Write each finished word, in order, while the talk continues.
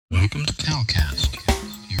Welcome to Calcast,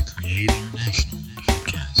 your Create International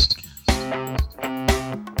podcast.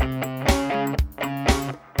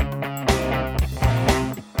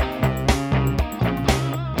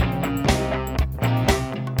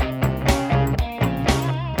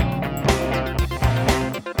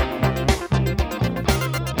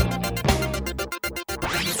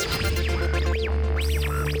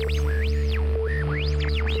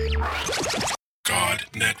 God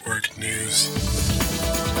Network News,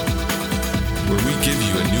 where we give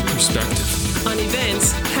you a new perspective on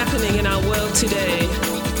events happening in our world today.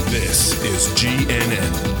 This is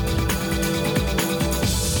GNN.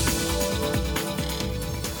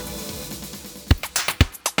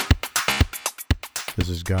 This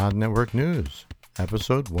is God Network News,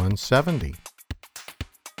 episode 170.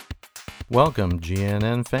 Welcome,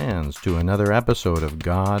 GNN fans, to another episode of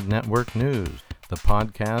God Network News, the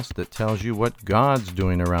podcast that tells you what God's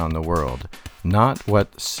doing around the world. Not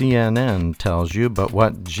what CNN tells you, but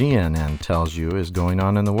what GNN tells you is going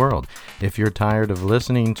on in the world. If you're tired of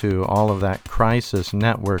listening to all of that crisis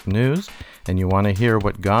network news and you want to hear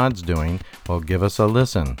what God's doing, well, give us a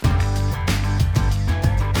listen.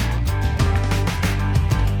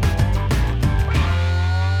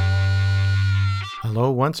 Hello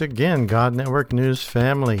once again, God Network News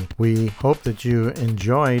family. We hope that you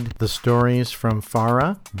enjoyed the stories from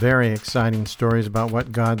Farah. Very exciting stories about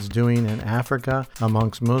what God's doing in Africa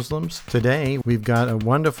amongst Muslims. Today, we've got a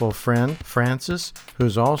wonderful friend, Francis,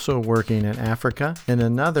 who's also working in Africa in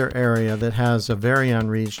another area that has a very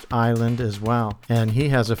unreached island as well. And he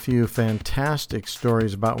has a few fantastic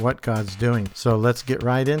stories about what God's doing. So let's get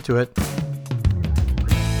right into it.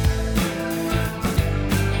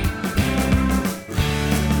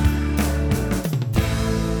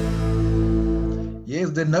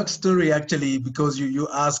 Yes, the next story actually, because you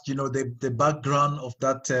asked, the background of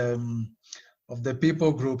that of the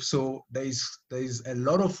people group. So there is a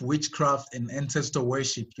lot of witchcraft and ancestor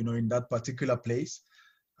worship, in that particular place.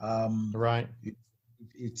 Right.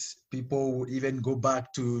 It's people would even go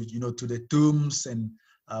back to to the tombs, and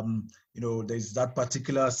there's that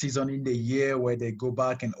particular season in the year where they go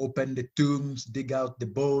back and open the tombs, dig out the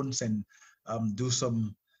bones, and do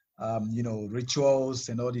some rituals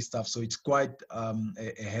and all this stuff. So it's quite a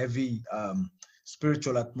heavy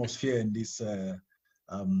spiritual atmosphere in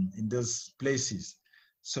in those places.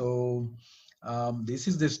 So this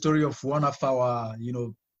is the story of one of our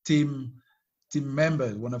team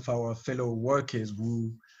members, one of our fellow workers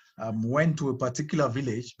who went to a particular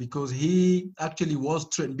village because he actually was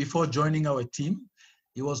trained before joining our team.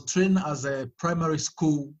 He was trained as a primary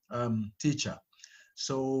school teacher.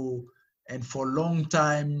 So, and for a long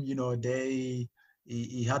time, he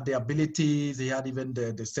had the abilities, he had even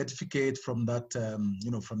the certificate from that,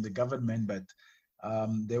 from the government, but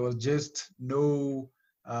there was just no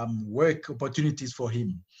work opportunities for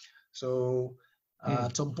him. So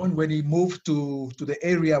at some point when he moved to the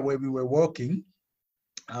area where we were working,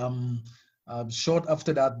 short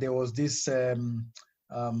after that, there was this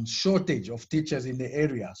shortage of teachers in the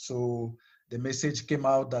area. So the message came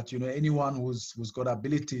out that anyone who's got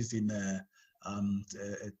abilities in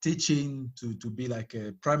teaching to be like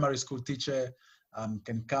a primary school teacher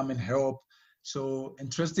can come and help. So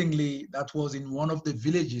interestingly, that was in one of the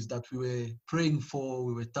villages that we were praying for.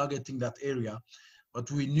 We were targeting that area,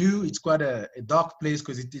 but we knew it's quite a dark place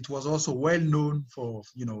because it was also well known for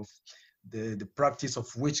the practice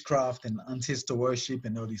of witchcraft and ancestor worship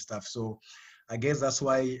and all this stuff. So I guess that's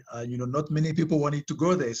why not many people wanted to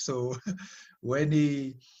go there. So when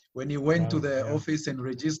he went to the office and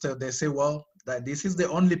registered, they say, well, that this is the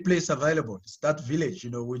only place available. It's that village.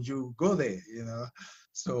 Would you go there?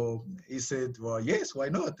 So he said, well, yes, why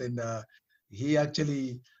not? And he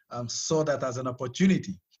actually saw that as an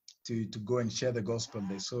opportunity to go and share the gospel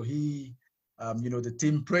there. So he, the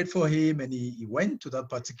team prayed for him, and he went to that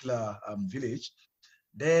particular village.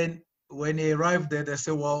 Then when he arrived there, they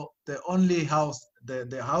said, well, the only house,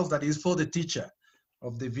 the house that is for the teacher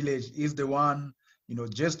of the village is the one,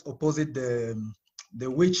 just opposite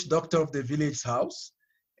the witch doctor of the village house.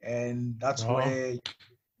 And that's where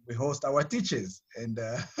we host our teachers. And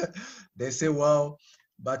they say, well,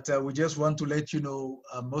 but we just want to let you know,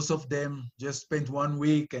 most of them just spent 1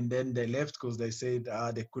 week and then they left because they said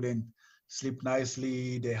they couldn't sleep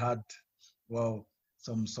nicely. They had,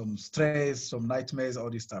 some stress, some nightmares, all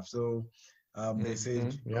this stuff. So they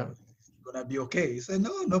said, it's gonna be okay. He said,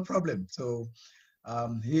 no problem. So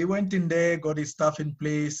he went in there, got his stuff in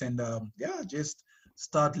place, and just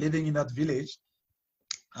start living in that village.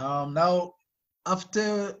 Now,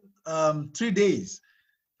 after 3 days,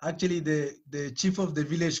 actually the chief of the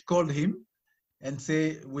village called him and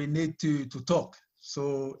say, we need to talk.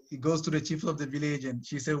 So he goes to the chief of the village, and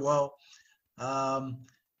she said, well,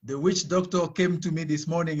 the witch doctor came to me this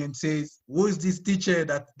morning and says, who is this teacher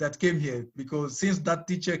that came here? Because since that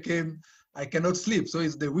teacher came, I cannot sleep. So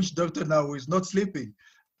it's the witch doctor now who is not sleeping.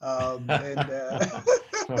 And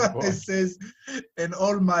it says, and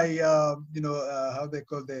all my, how they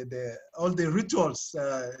call all the rituals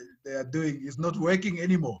they are doing is not working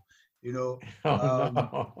anymore, No.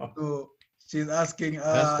 So she's asking,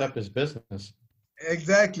 Messed up his business.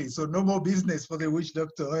 exactly. So no more business for the witch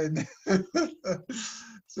doctor. And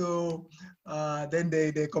so then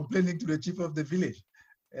they're complaining to the chief of the village.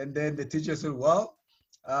 And then the teacher said, well,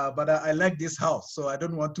 but I like this house, so I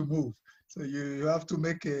don't want to move. So you have to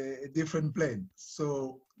make a different plan.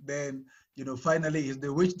 So then, finally, it's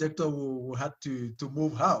the witch doctor who had to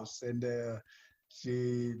move house. And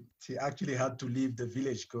she actually had to leave the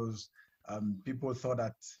village because people thought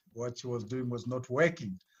that what she was doing was not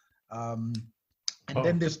working. And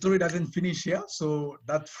then the story doesn't finish here. So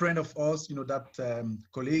that friend of ours, that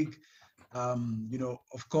colleague,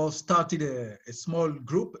 of course, started a small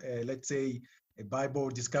group, let's say a Bible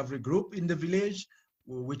discovery group in the village,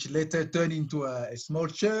 which later turned into a small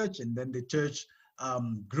church. And then the church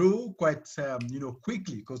grew quite,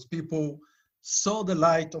 quickly because people saw the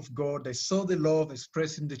light of God. They saw the love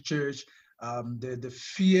expressed in the church. The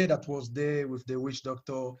fear that was there with the witch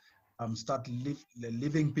doctor started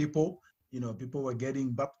leaving people. People were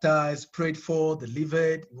getting baptized, prayed for,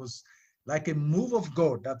 delivered. It was like a move of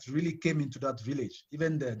God that really came into that village.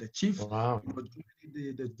 Even the chief, Wow.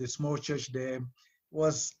 the small church there,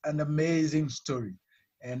 was an amazing story.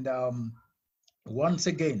 And once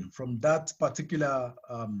again, from that particular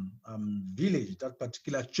village, that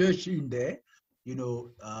particular church in there,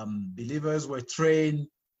 believers were trained,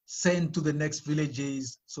 sent to the next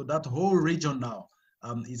villages. So that whole region now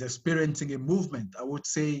is experiencing a movement. I would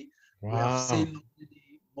say we have seen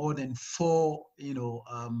more than 4,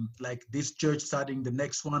 like this church starting the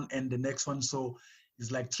next one and the next one. So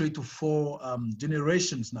it's like 3 to 4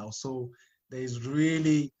 generations now. So there is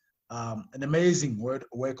really an amazing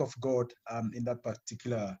work of God in that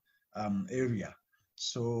particular area.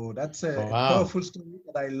 So that's a powerful story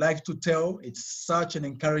that I like to tell. It's such an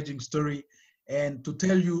encouraging story. And to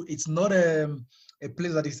tell you, it's not a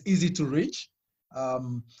place that is easy to reach.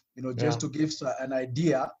 Just to give an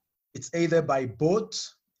idea, it's either by boat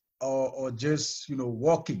or just,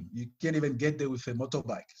 walking. You can't even get there with a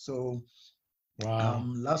motorbike. So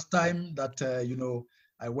last time that,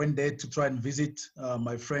 I went there to try and visit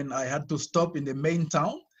my friend, I had to stop in the main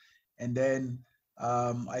town, and then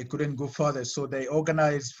I couldn't go further. So they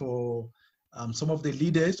organized for some of the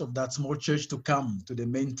leaders of that small church to come to the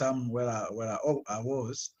main town where I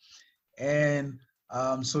was. And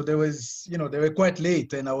so there was, they were quite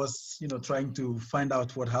late, and I was, trying to find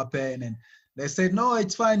out what happened. And they said, no,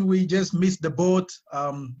 it's fine. We just missed the boat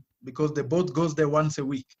because the boat goes there once a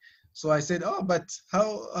week. So I said, oh, but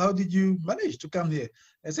how did you manage to come here?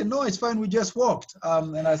 They said, no, it's fine. We just walked.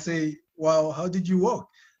 And I say, well, how did you walk?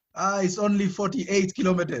 It's only 48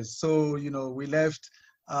 kilometers. So, we left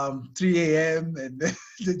 3 a.m. and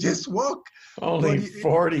they just walk. Only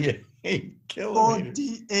 48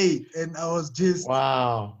 kilometers. 48. And I was just,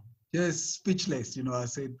 just speechless. I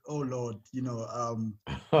said, oh, Lord, wow,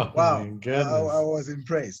 my goodness. I was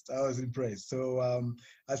impressed. So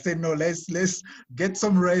I said, no, let's get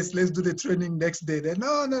some rest. Let's do the training next day. Then,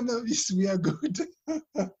 no, we are good.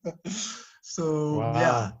 So,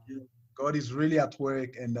 yeah, God is really at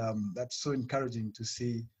work. And that's so encouraging to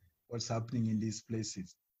see what's happening in these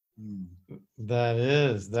places.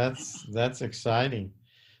 That's exciting.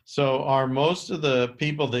 So are most of the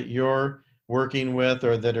people that you're working with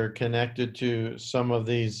or that are connected to some of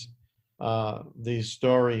these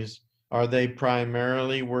stories, are they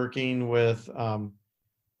primarily working with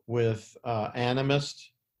animist,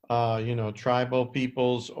 tribal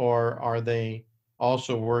peoples, or are they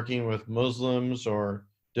also working with Muslims or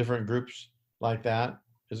different groups like that?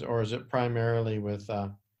 Is it primarily with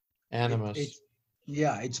animists?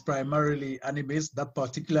 It's primarily animist. That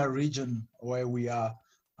particular region where we are,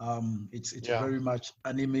 it's very much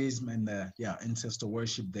animism and ancestor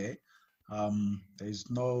worship there. There's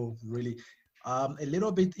no really a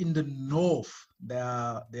little bit in the north. They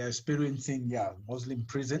are experiencing Muslim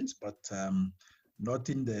presence, but not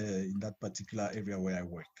in that particular area where I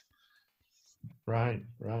work. Right.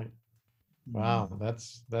 Wow,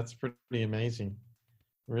 that's pretty amazing.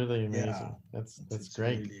 Really amazing. That's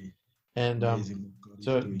great. Really and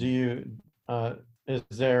so do you is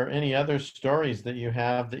there any other stories that you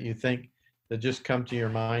have that you think that just come to your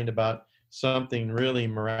mind about something really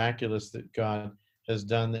miraculous that God has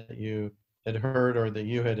done that you had heard or that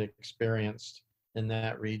you had experienced in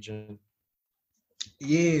that region.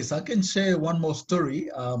 Yes, I can share one more story,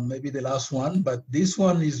 maybe the last one, but this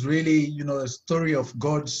one is really, a story of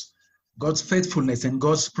God's faithfulness and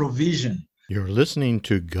God's provision. You're listening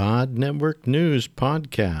to God Network News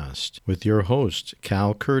Podcast with your host,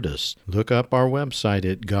 Cal Curtis. Look up our website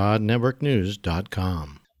at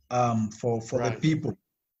godnetworknews.com. For the Right. people,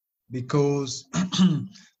 because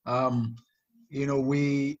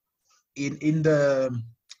we in the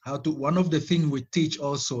how to one of the things we teach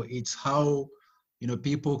also, it's how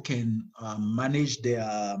people can manage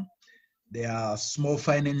their small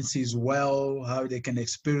finances well, how they can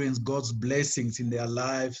experience God's blessings in their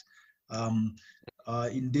lives.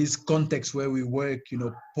 In this context where we work,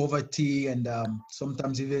 poverty and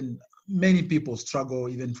sometimes even many people struggle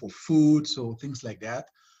even for food, so things like that.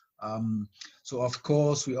 So of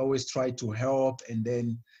course we always try to help,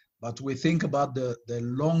 but we think about the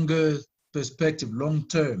longer perspective, long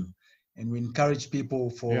term, and we encourage people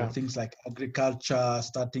for things like agriculture,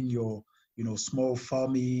 starting your small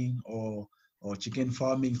farming or chicken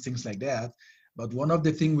farming, things like that. But one of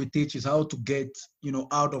the things we teach is how to get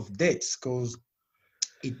out of debts, because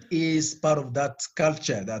it is part of that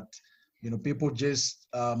culture that people just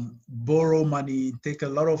borrow money, take a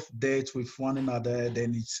lot of debts with one another,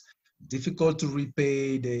 then it's difficult to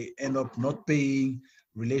repay, they end up not paying,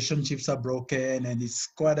 relationships are broken, and it's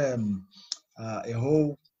quite a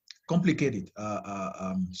whole complicated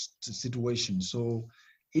situation. So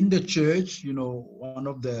in the church, one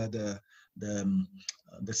of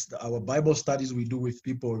our Bible studies we do with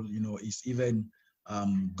people, is even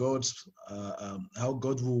God's how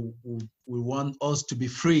God will want us to be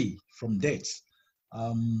free from debts.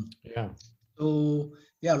 So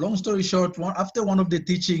yeah, long story short, after one of the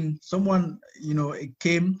teaching, someone it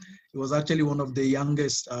came. It was actually one of the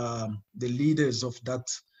youngest, the leaders of that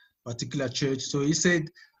particular church. So he said,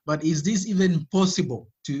 "But is this even possible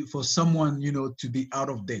for someone to be out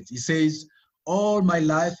of debt?" He says, "All my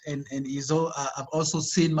life, and I've also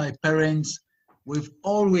seen my parents. We've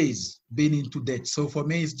always been into debt. So for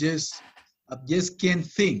me, I just can't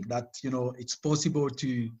think that it's possible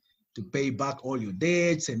to pay back all your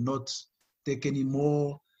debts and not take any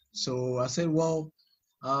more." So I said, "Well,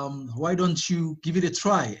 why don't you give it a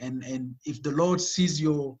try? And if the Lord sees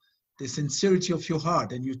the sincerity of your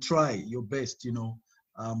heart and you try your best,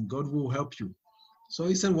 God will help you." So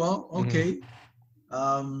he said, "Well, okay."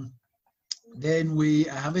 Then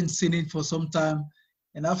I haven't seen it for some time.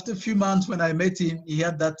 And after a few months, when I met him, he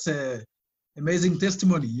had that amazing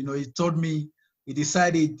testimony. He told me he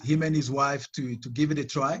decided, him and his wife, to give it a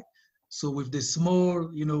try. So with the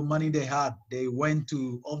small, money they had, they went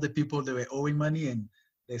to all the people they were owing money, and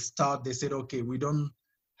they said, "Okay, we don't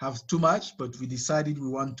have too much, but we decided we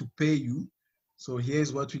want to pay you. So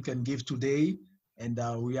here's what we can give today. And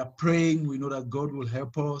we are praying. We know that God will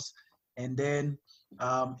help us." And then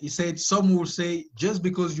he said, some will say, just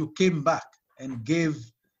because you came back and gave,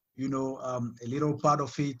 a little part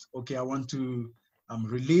of it, okay, I want to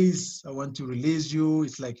release you.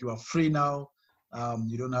 It's like you are free now.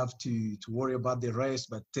 You don't have to worry about the rest,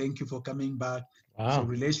 but thank you for coming back. Wow. So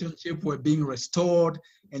relationships were being restored,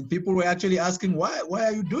 and people were actually asking, why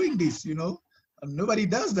are you doing this? Nobody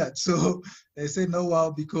does that. So they said, "No,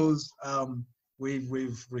 well, because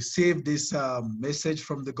we've received this message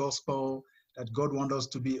from the gospel that God wants us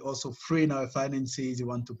to be also free in our finances. He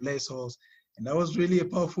wants to bless us." And that was really a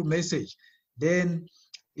powerful message. Then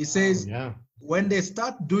he says, when they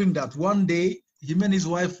start doing that, one day, him and his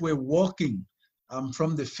wife were walking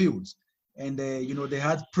from the fields. And, they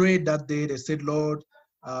had prayed that day. They said, "Lord,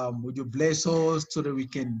 would you bless us so that we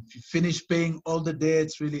can finish paying all the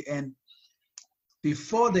debts, really?" And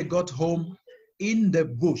before they got home, in the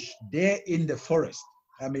bush, there in the forest,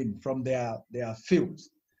 from their fields,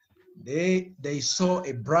 they saw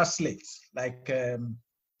a bracelet, like,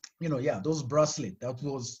 those bracelets that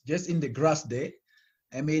was just in the grass there.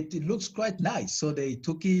 It looks quite nice. So they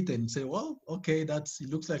took it and said, "Well, okay, it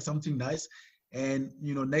looks like something nice." And,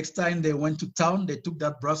 next time they went to town, they took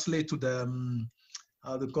that bracelet to the,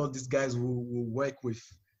 how they call these guys who work with,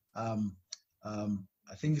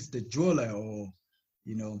 I think it's the jeweler, or,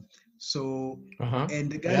 so,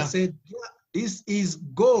 and the guy said, "Yeah, this is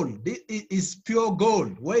gold. This is pure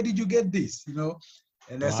gold. Where did you get this?"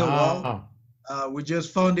 And I said, "Well, we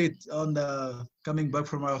just found it on coming back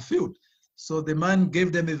from our field." So the man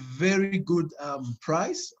gave them a very good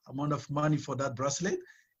amount of money for that bracelet.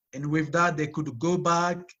 And with that, they could go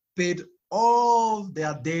back, paid all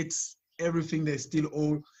their debts, everything they still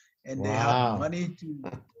owe, and they had money to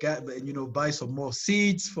get, buy some more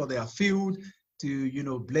seeds for their field,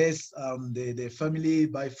 to, bless their family,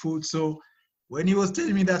 buy food. So when he was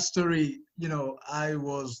telling me that story, I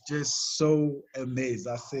was just so amazed.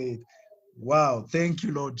 I said, wow, thank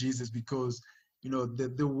you, Lord Jesus, because,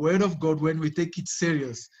 the word of God, when we take it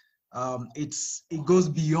serious, it goes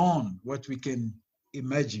beyond what we can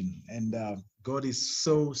imagine. And God is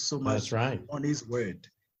so much That's right. on his word.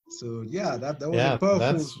 So yeah, that was Yeah, a powerful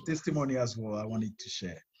that's testimony as well I wanted to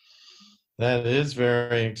share. that is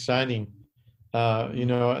very exciting.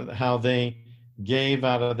 How they gave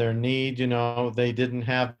out of their need. They didn't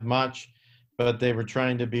have much, but they were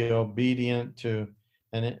trying to be obedient to,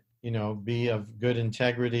 and be of good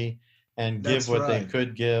integrity and give That's what they right.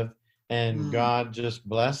 could give. And God just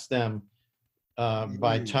blessed them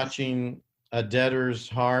by Yes. touching a debtor's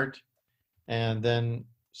heart. And then,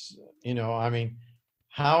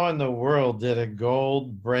 how in the world did a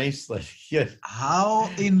gold bracelet get How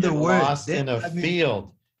in the world? lost in a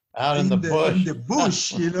field out in the in bush? the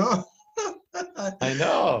bush, I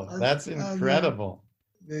know. That's I know. incredible.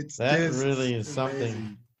 It's That just really is something.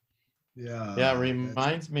 amazing. Yeah. Yeah, it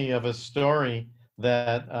reminds me of a story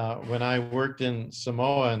that when I worked in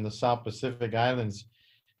Samoa in the South Pacific Islands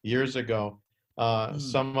years ago,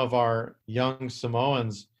 some of our young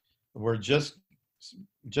Samoans were just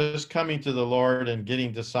coming to the Lord and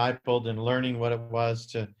getting discipled and learning what it was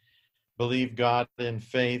to believe God in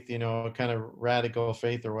faith, kind of radical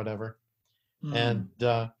faith or whatever. And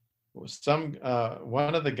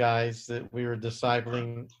one of the guys that we were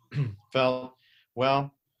discipling felt,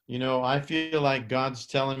 well, I feel like God's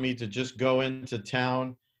telling me to just go into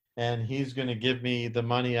town and he's going to give me the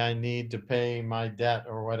money I need to pay my debt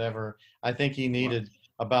or whatever. I think he needed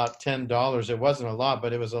about $10. It wasn't a lot,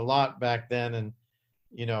 but it was a lot back then. And,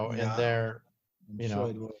 in there,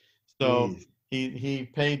 so he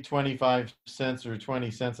paid 25 cents or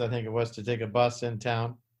 20 cents, I think it was, to take a bus in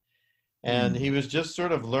town. And he was just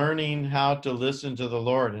sort of learning how to listen to the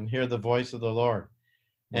Lord and hear the voice of the Lord.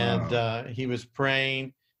 Wow. And he was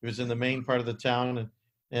praying. He was in the main part of the town,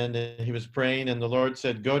 and he was praying, and the Lord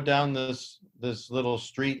said, go down this little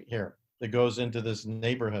street here that goes into this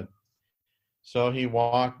neighborhood. So he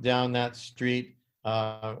walked down that street,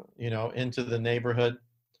 into the neighborhood.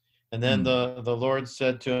 And then the Lord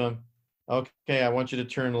said to him, okay, I want you to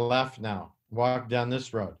turn left now. Walk down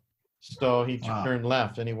this road. So he turned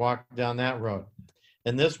left and he walked down that road.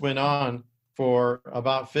 And this went on for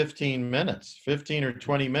about 15 or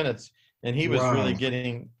 20 minutes. And he was really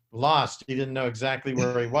getting lost. He didn't know exactly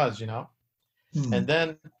where he was, And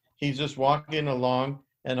then he's just walking along,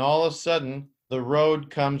 and all of a sudden the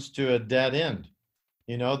road comes to a dead end.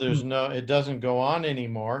 It doesn't go on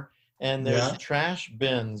anymore. And there's trash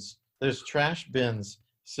bins. There's trash bins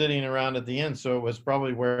sitting around at the end. So it was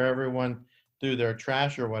probably where everyone threw their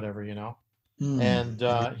trash or whatever, And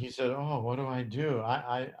he said, oh, what do I do?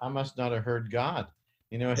 I must not have heard God.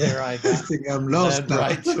 Here I got I'm lost led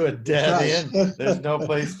right to a dead end. There's no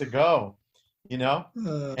place to go,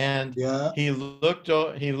 And he looked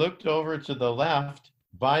over to the left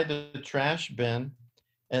by the trash bin,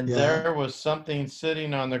 and there was something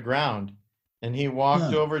sitting on the ground. And he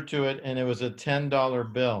walked over to it, and it was a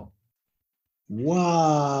 $10 bill.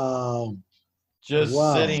 Wow. Just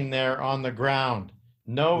sitting there on the ground.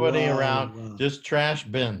 Nobody around, just trash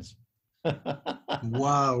bins.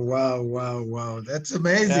 Wow. That's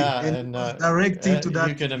amazing. Yeah, and directing to that,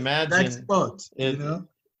 you can imagine that spot,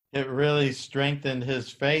 It really strengthened his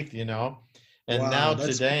faith, And now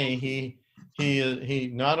today he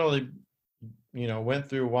not only, went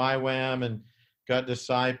through YWAM and got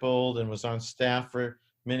discipled and was on staff for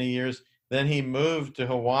many years. Then he moved to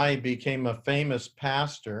Hawaii, became a famous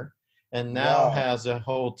pastor, and now has a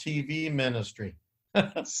whole TV ministry.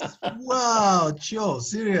 Wow, Joe,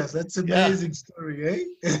 serious. That's an amazing story, eh?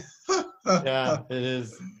 Yeah, it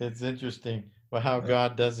is. It's interesting how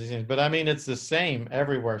God does these things. But I mean, it's the same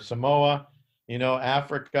everywhere. Samoa,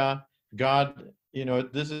 Africa, God,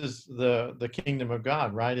 this is the kingdom of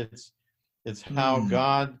God, right? It's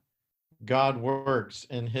how God works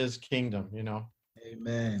in his kingdom,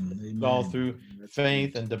 Amen. It's all through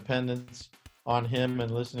faith and dependence on him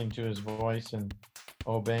and listening to his voice and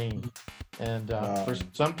obeying. And for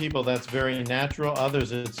some people, that's very natural.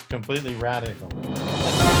 Others, it's completely radical.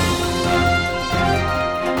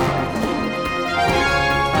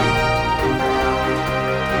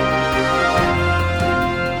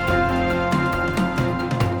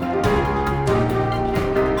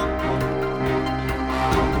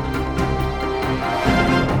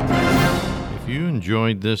 If you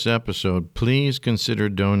enjoyed this episode, please consider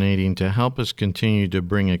donating to help us continue to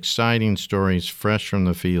bring exciting stories fresh from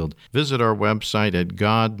the field. Visit our website at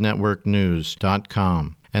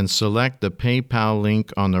godnetworknews.com. and select the PayPal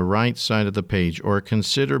link on the right side of the page, or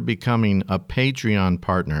consider becoming a Patreon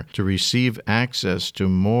partner to receive access to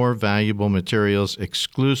more valuable materials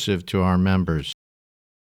exclusive to our members.